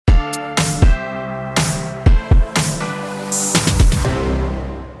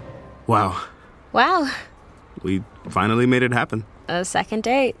Wow. Wow. We finally made it happen. A second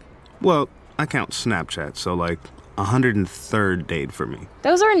date. Well, I count Snapchat, so 103rd date for me.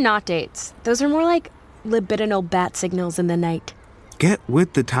 Those are not dates. Those are more like libidinal bat signals in the night. Get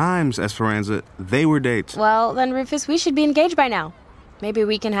with the times, Esperanza. They were dates. Well, then, Rufus, we should be engaged by now. Maybe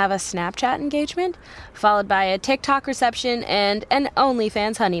we can have a Snapchat engagement, followed by a TikTok reception and an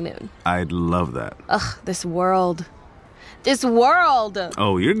OnlyFans honeymoon. I'd love that. Ugh, this world. This world!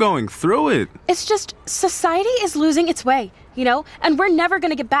 Oh, you're going through it. It's just, society is losing its way, and we're never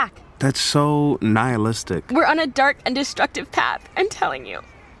gonna get back. That's so nihilistic. We're on a dark and destructive path, I'm telling you.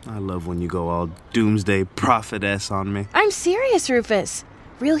 I love when you go all doomsday prophetess on me. I'm serious, Rufus.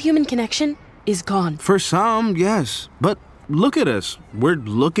 Real human connection is gone. For some, yes. But look at us. We're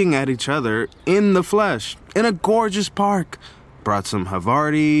looking at each other in the flesh, in a gorgeous park. Brought some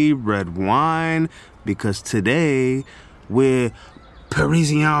Havarti, red wine, because today we're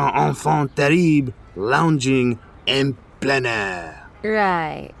Parisian enfants terribles lounging en plein air.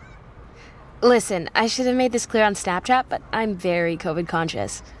 Right. Listen, I should have made this clear on Snapchat, but I'm very COVID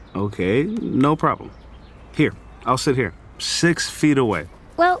conscious. Okay, no problem. Here, I'll sit here, 6 feet away.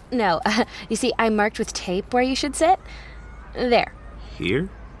 Well, no. You see, I marked with tape where you should sit. There. Here?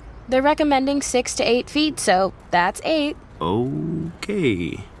 They're recommending 6 to 8 feet, so that's 8.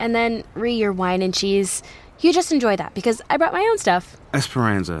 Okay. And then, your wine and cheese. You just enjoy that, because I brought my own stuff.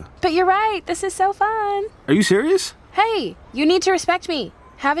 Esperanza. But you're right, this is so fun. Are you serious? Hey, you need to respect me.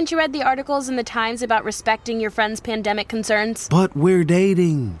 Haven't you read the articles in the Times about respecting your friend's pandemic concerns? But we're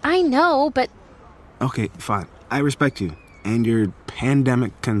dating. I know, but... Okay, fine. I respect you and your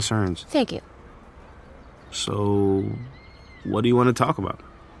pandemic concerns. Thank you. So, what do you want to talk about?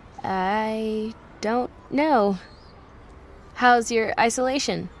 I don't know. How's your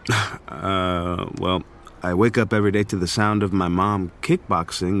isolation? Well, I wake up every day to the sound of my mom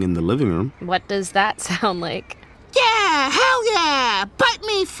kickboxing in the living room. What does that sound like? Yeah, hell yeah! Bite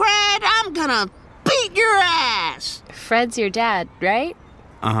me, Fred! I'm gonna beat your ass! Fred's your dad, right?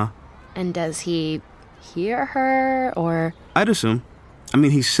 Uh-huh. And does he hear her, or... I'd assume. I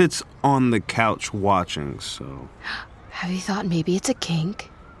mean, he sits on the couch watching, so... Have you thought maybe it's a kink?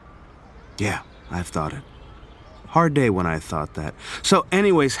 Yeah, I've thought it. Hard day when I thought that. So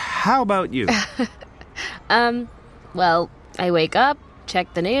anyways, how about you? Well, I wake up,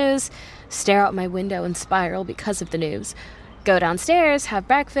 check the news, stare out my window and spiral because of the news. Go downstairs, have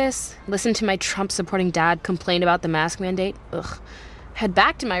breakfast, listen to my Trump-supporting dad complain about the mask mandate. Ugh. Head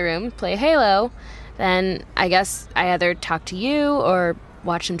back to my room, play Halo. Then I guess I either talk to you or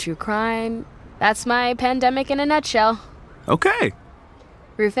watch some true crime. That's my pandemic in a nutshell. Okay.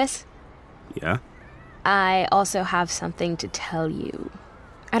 Rufus? Yeah? I also have something to tell you.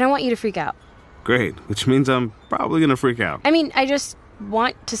 I don't want you to freak out. Great, which means I'm probably gonna freak out. I mean, I just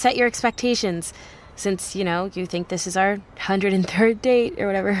want to set your expectations. Since, you think this is our 103rd date or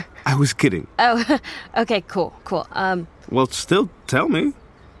whatever. I was kidding. Oh, okay, cool. Well, still tell me.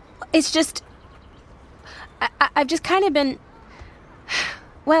 It's just... I've just kind of been...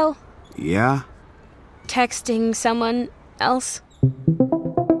 Well... Yeah? Texting someone else.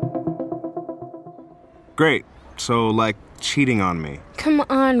 Great. So, cheating on me. Come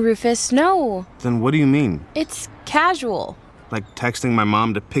on, Rufus, no. Then what do you mean? It's casual. Like texting my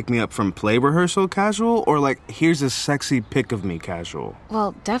mom to pick me up from play rehearsal casual? Or here's a sexy pic of me casual?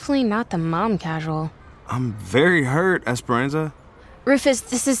 Well, definitely not the mom casual. I'm very hurt, Esperanza. Rufus,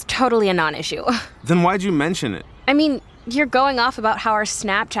 this is totally a non-issue. Then why'd you mention it? I mean, you're going off about how our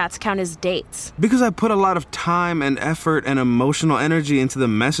Snapchats count as dates. Because I put a lot of time and effort and emotional energy into the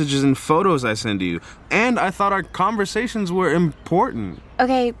messages and photos I send to you. And I thought our conversations were important.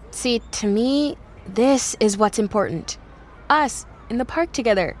 Okay, see, to me, this is what's important. Us, in the park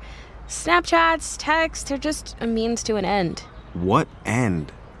together. Snapchats, texts, they're just a means to an end. What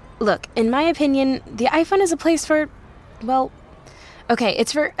end? Look, in my opinion, the iPhone is a place for, well, okay,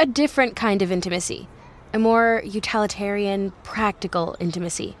 it's for a different kind of intimacy. A more utilitarian, practical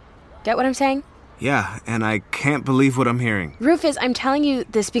intimacy. Get what I'm saying? Yeah, and I can't believe what I'm hearing. Rufus, I'm telling you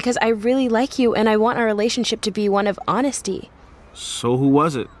this because I really like you and I want our relationship to be one of honesty. So who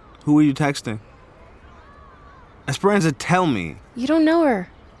was it? Who were you texting? Esperanza, tell me. You don't know her.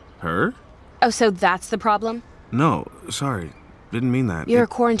 Her? Oh, so that's the problem? No, sorry. Didn't mean that. You're a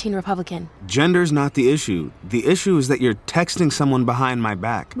quarantine Republican. Gender's not the issue. The issue is that you're texting someone behind my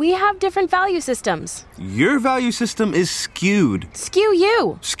back. We have different value systems. Your value system is skewed. Skew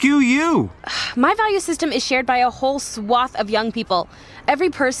you. Skew you. My value system is shared by a whole swath of young people. Every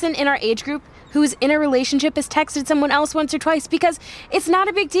person in our age group who is in a relationship has texted someone else once or twice because it's not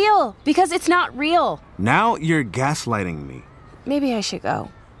a big deal. Because it's not real. Now you're gaslighting me. Maybe I should go.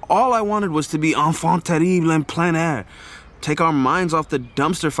 All I wanted was to be enfant terrible in plein air. Take our minds off the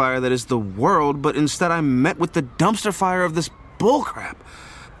dumpster fire that is the world, but instead I'm met with the dumpster fire of this bullcrap.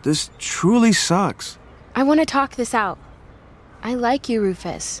 This truly sucks. I want to talk this out. I like you,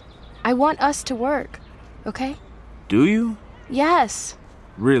 Rufus. I want us to work, okay? Do you? Yes.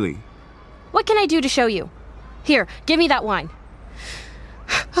 Really? What can I do to show you? Here, give me that wine.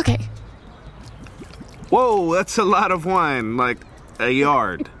 Okay. Whoa, that's a lot of wine, like a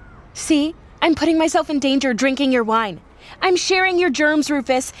yard. See? I'm putting myself in danger drinking your wine. I'm sharing your germs,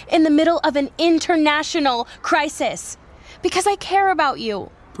 Rufus, in the middle of an international crisis. Because I care about you.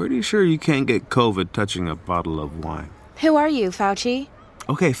 Pretty sure you can't get COVID touching a bottle of wine. Who are you, Fauci?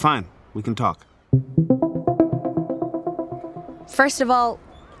 Okay, fine. We can talk. First of all,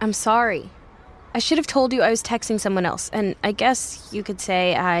 I'm sorry. I should have told you I was texting someone else, and I guess you could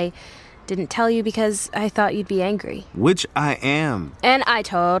say I didn't tell you because I thought you'd be angry. Which I am. And I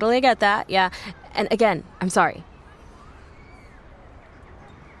totally get that, yeah. And again, I'm sorry.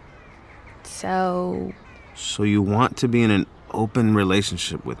 So you want to be in an open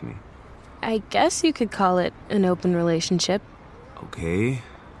relationship with me? I guess you could call it an open relationship. Okay.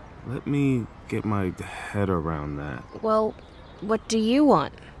 Let me get my head around that. Well, what do you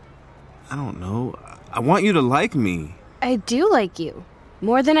want? I don't know. I want you to like me. I do like you.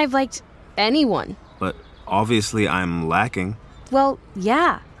 More than I've liked anyone. But obviously I'm lacking. Well,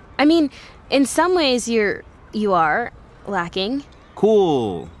 yeah. I mean, in some ways you are lacking.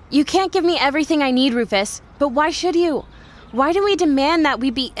 Cool. You can't give me everything I need, Rufus. But why should you? Why do we demand that we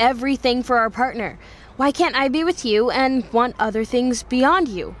be everything for our partner? Why can't I be with you and want other things beyond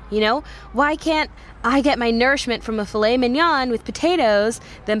you, you know? Why can't I get my nourishment from a filet mignon with potatoes,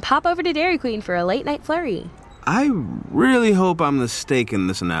 then pop over to Dairy Queen for a late-night flurry? I really hope I'm the steak in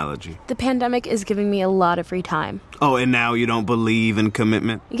this analogy. The pandemic is giving me a lot of free time. Oh, and now you don't believe in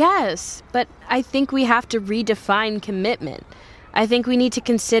commitment? Yes, but I think we have to redefine commitment. I think we need to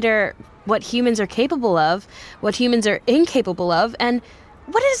consider what humans are capable of, what humans are incapable of, and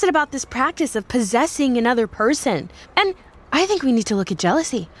what is it about this practice of possessing another person? And I think we need to look at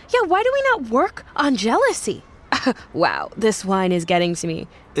jealousy. Yeah, why do we not work on jealousy? Wow, this wine is getting to me.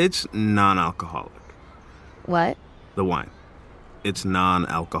 It's non-alcoholic. What? The wine. It's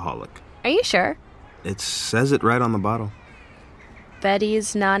non-alcoholic. Are you sure? It says it right on the bottle.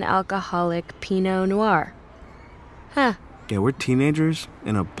 Betty's non-alcoholic Pinot Noir. Huh. Yeah, we're teenagers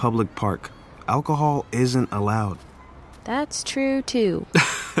in a public park. Alcohol isn't allowed. That's true, too.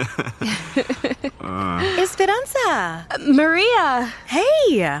 Esperanza! Maria!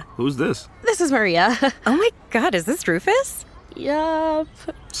 Hey! Who's this? This is Maria. Oh my god, is this Rufus? Yup.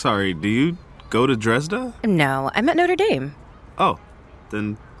 Sorry, do you go to Dresda? No, I'm at Notre Dame. Oh,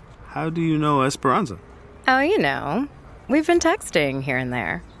 then how do you know Esperanza? Oh, you know, we've been texting here and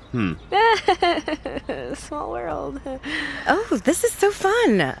there. Small world. Oh, this is so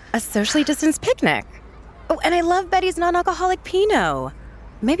fun. A socially distanced picnic. Oh, and I love Betty's non-alcoholic Pinot.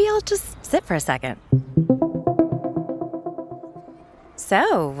 Maybe I'll just sit for a second.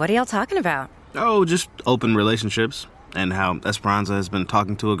 So, what are y'all talking about? Oh, just open relationships and how Esperanza has been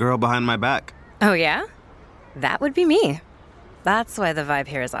talking to a girl behind my back. Oh, yeah? That would be me. That's why the vibe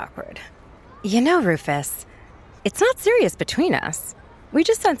here is awkward. You know, Rufus, it's not serious between us. We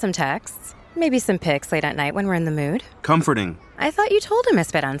just sent some texts, maybe some pics late at night when we're in the mood. Comforting. I thought you told him,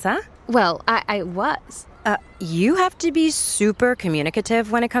 Esperanza. Well, I was. You have to be super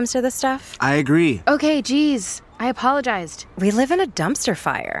communicative when it comes to this stuff. I agree. Okay, geez. I apologized. We live in a dumpster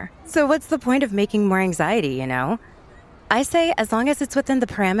fire. So what's the point of making more anxiety, you know? I say as long as it's within the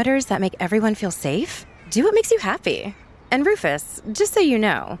parameters that make everyone feel safe, do what makes you happy. And Rufus, just so you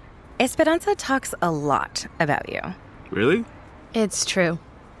know, Esperanza talks a lot about you. Really? It's true.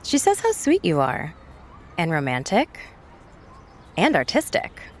 She says how sweet you are. And romantic. And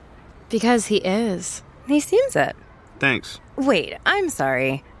artistic. Because he is. He seems it. Thanks. Wait, I'm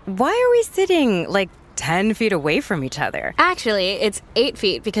sorry. Why are we sitting, 10 feet away from each other? Actually, it's 8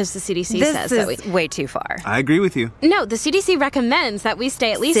 feet because the CDC says that we... This is way too far. I agree with you. No, the CDC recommends that we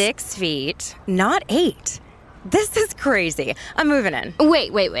stay at least... 6 feet, not 8. This is crazy. I'm moving in.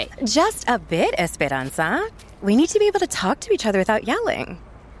 Wait. Just a bit, Esperanza. We need to be able to talk to each other without yelling.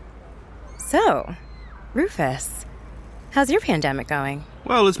 So, Rufus, how's your pandemic going?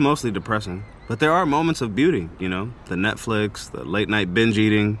 Well, it's mostly depressing. But there are moments of beauty, you know? The Netflix, the late-night binge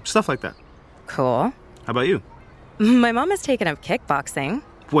eating, stuff like that. Cool. How about you? My mom has taken up kickboxing.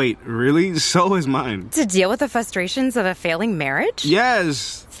 Wait, really? So is mine. To deal with the frustrations of a failing marriage?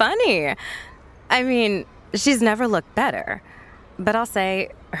 Yes! Funny. I mean, she's never looked better. But I'll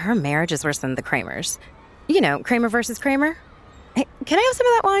say, her marriage is worse than the Kramers. You know, Kramer versus Kramer? Hey, can I have some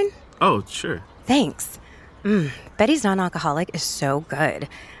of that wine? Oh, sure. Thanks. Betty's non-alcoholic is so good.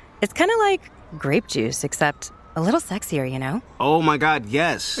 It's kind of like grape juice, except a little sexier, you know? Oh my God,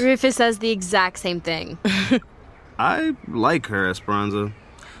 yes. Rufus says the exact same thing. I like her, Esperanza.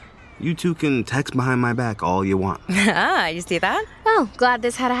 You two can text behind my back all you want. You see that? Well, glad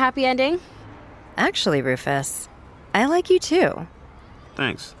this had a happy ending. Actually, Rufus, I like you too.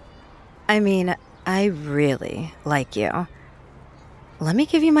 Thanks. I mean, I really like you. Let me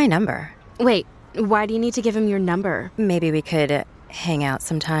give you my number. Wait, why do you need to give him your number? Maybe we could hang out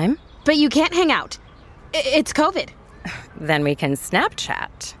sometime? But you can't hang out. It's COVID. Then we can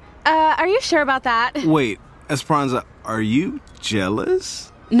Snapchat. Are you sure about that? Wait, Esperanza, are you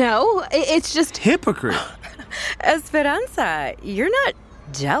jealous? No, it's just... Hypocrite. Esperanza, you're not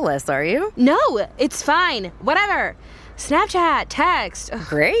jealous, are you? No, it's fine. Whatever. Snapchat, text. Ugh.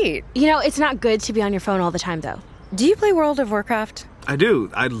 Great. You know, it's not good to be on your phone all the time, though. Do you play World of Warcraft? I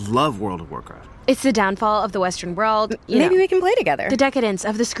do. I love World of Warcraft. It's the downfall of the Western world. Maybe we can play together. The decadence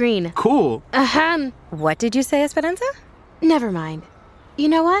of the screen. Cool. What did you say, Esperanza? Never mind. You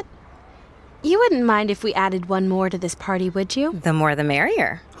know what? You wouldn't mind if we added one more to this party, would you? The more the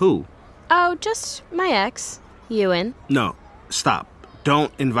merrier. Who? Oh, just my ex, Ewan. No, stop.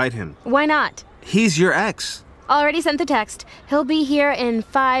 Don't invite him. Why not? He's your ex. Already sent the text. He'll be here in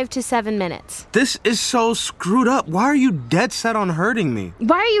 5 to 7 minutes. This is so screwed up. Why are you dead set on hurting me?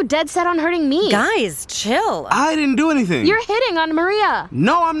 Why are you dead set on hurting me? Guys, chill. I didn't do anything. You're hitting on Maria.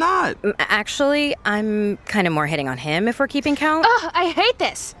 No, I'm not. Actually, I'm kind of more hitting on him if we're keeping count. Ugh, I hate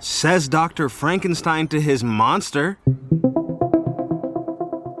this. Says Dr. Frankenstein to his monster.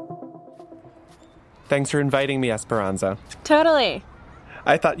 Thanks for inviting me, Esperanza. Totally.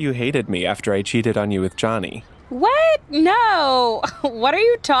 I thought you hated me after I cheated on you with Johnny. What? No. What are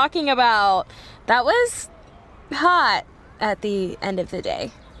you talking about? That was hot at the end of the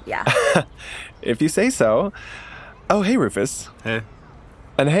day. Yeah. If you say so. Oh, hey, Rufus. Hey.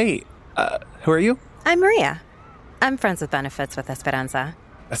 And hey, who are you? I'm Maria. I'm friends with benefits with Esperanza.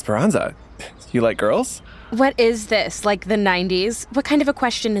 Esperanza? You like girls? What is this? Like the 90s? What kind of a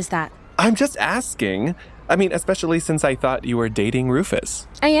question is that? I'm just asking. I mean, especially since I thought you were dating Rufus.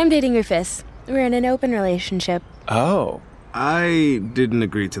 I am dating Rufus. We're in an open relationship. Oh. I didn't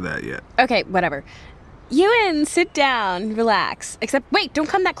agree to that yet. Okay, whatever. Ewan, sit down, relax. Except, wait, don't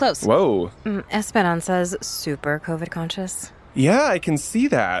come that close. Whoa. Esperanza's super COVID conscious. Yeah, I can see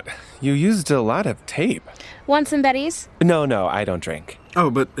that. You used a lot of tape. Want some Betty's? No, I don't drink. Oh,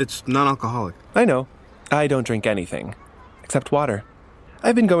 but it's non-alcoholic. I know. I don't drink anything. Except water.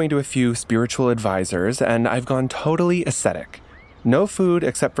 I've been going to a few spiritual advisors, and I've gone totally ascetic. No food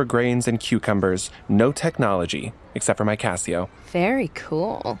except for grains and cucumbers. No technology except for my Casio. Very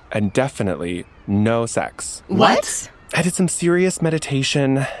cool. And definitely no sex. What? I did some serious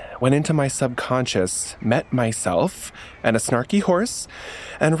meditation, went into my subconscious, met myself and a snarky horse,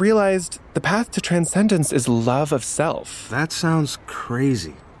 and realized the path to transcendence is love of self. That sounds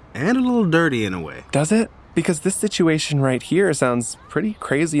crazy. And a little dirty in a way. Does it? Because this situation right here sounds pretty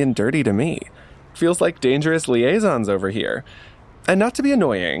crazy and dirty to me. Feels like dangerous liaisons over here. And not to be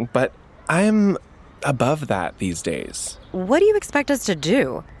annoying, but I'm above that these days. What do you expect us to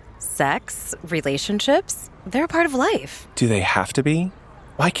do? Sex? Relationships? They're a part of life. Do they have to be?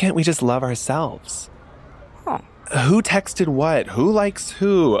 Why can't we just love ourselves? Huh. Who texted what? Who likes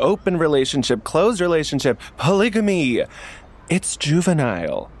who? Open relationship, closed relationship, polygamy. It's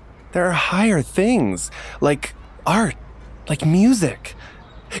juvenile. There are higher things, like art, like music.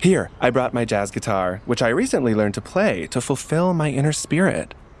 Here, I brought my jazz guitar, which I recently learned to play to fulfill my inner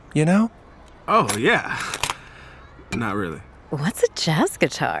spirit. You know? Oh, yeah. Not really. What's a jazz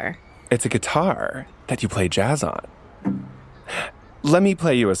guitar? It's a guitar that you play jazz on. Let me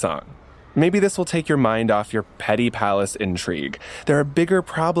play you a song. Maybe this will take your mind off your petty palace intrigue. There are bigger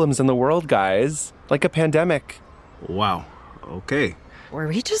problems in the world, guys, like a pandemic. Wow. Okay. Were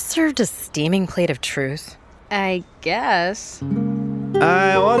we just served a steaming plate of truth? I guess.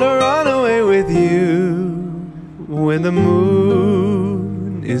 I wanna run away with you when the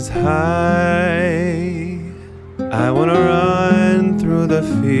moon is high. I wanna run through the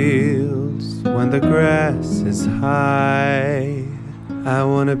fields when the grass is high. I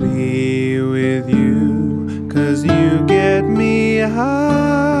wanna be with you 'cause you get me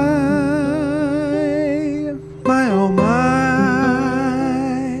high. My oh my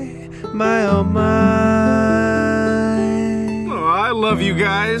oh my. Oh, I love you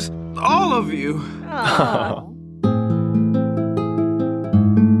guys. All of you.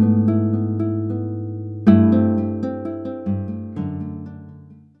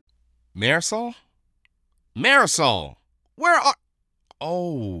 Marisol? Marisol, where are...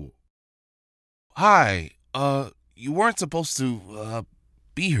 Oh. Hi. You weren't supposed to,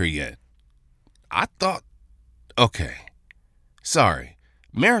 be here yet. I thought... Okay. Sorry.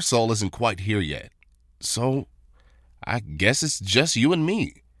 Marisol isn't quite here yet. So, I guess it's just you and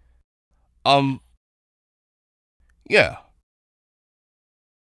me. Yeah.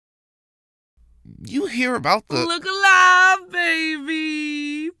 You hear about the... Look alive,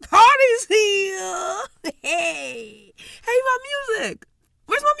 baby! Party's here! Hey! Hey, my music!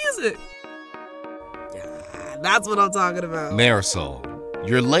 Where's my music? Yeah, that's what I'm talking about. Marisol,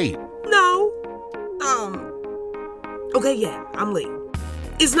 you're late. No. Okay, yeah, I'm late.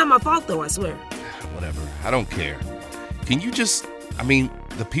 It's not my fault, though, I swear. Whatever, I don't care. Can you just...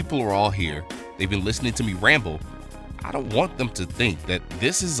 the people are all here. They've been listening to me ramble. I don't want them to think that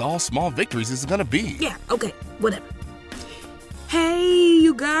this is all small victories is gonna be. Yeah, okay, whatever. Hey,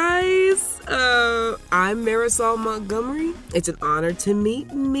 you guys. I'm Marisol Montgomery. It's an honor to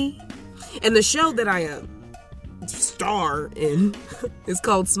meet me. And the show that I star in is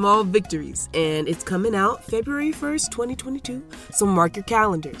called Small Victories, and it's coming out February 1st, 2022, so mark your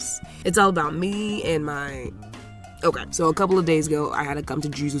calendars. It's all about me and my... Okay, so a couple of days ago, I had a come to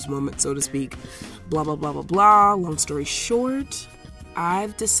Jesus moment, so to speak. Blah, blah, blah, blah, blah. Long story short,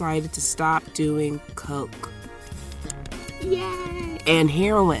 I've decided to stop doing coke. Yay! And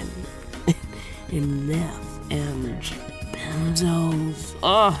heroin. And meth. And benzos.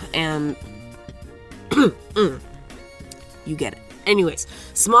 And... You get it. Anyways,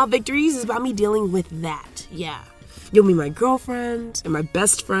 Small Victories is about me dealing with that. Yeah. You'll meet my girlfriend and my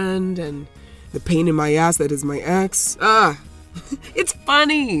best friend and the pain in my ass that is my ex. It's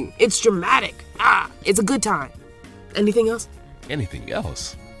funny. It's dramatic. It's a good time. Anything else? Anything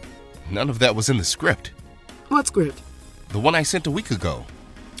else? None of that was in the script. What script? The one I sent a week ago.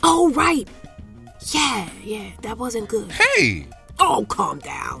 Oh, right. Yeah, that wasn't good. Hey! Oh, calm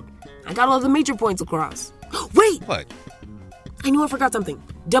down. I got all the major points across. Wait! What? I knew I forgot something.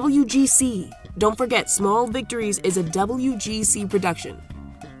 WGC. Don't forget, Small Victories is a WGC production.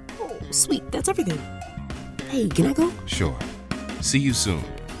 Oh, sweet. That's everything. Hey, can I go? Sure. See you soon.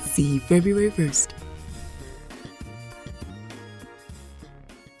 See you February 1st.